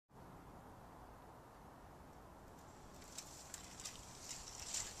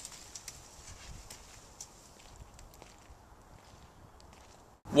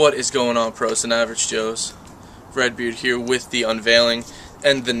What is going on, pros and average Joes? RedBeard here with the unveiling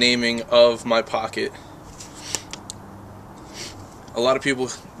and the naming of my pocket. A lot of people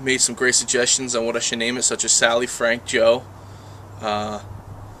made some great suggestions on what I should name it, such as Sally, Frank, Joe,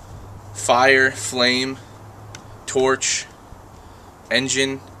 Fire, Flame, Torch,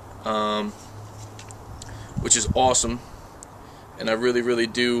 Engine, which is awesome, and I really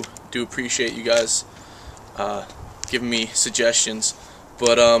do appreciate you guys giving me suggestions.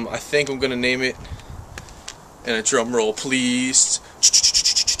 But I think I'm gonna name it, and a drum roll please, I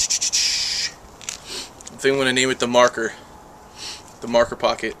think I'm gonna name it the marker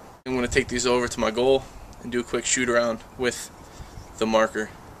pocket. I'm gonna take these over to my goal and do a quick shoot around with the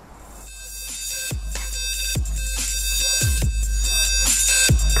marker.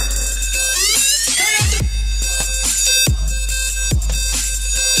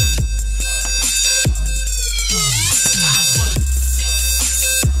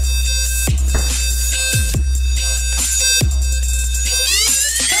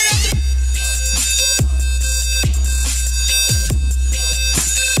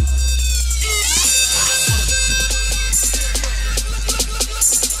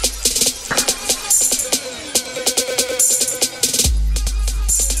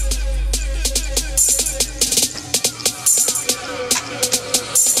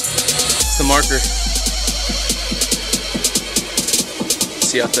 The marker.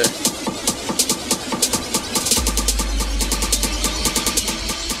 See you out there.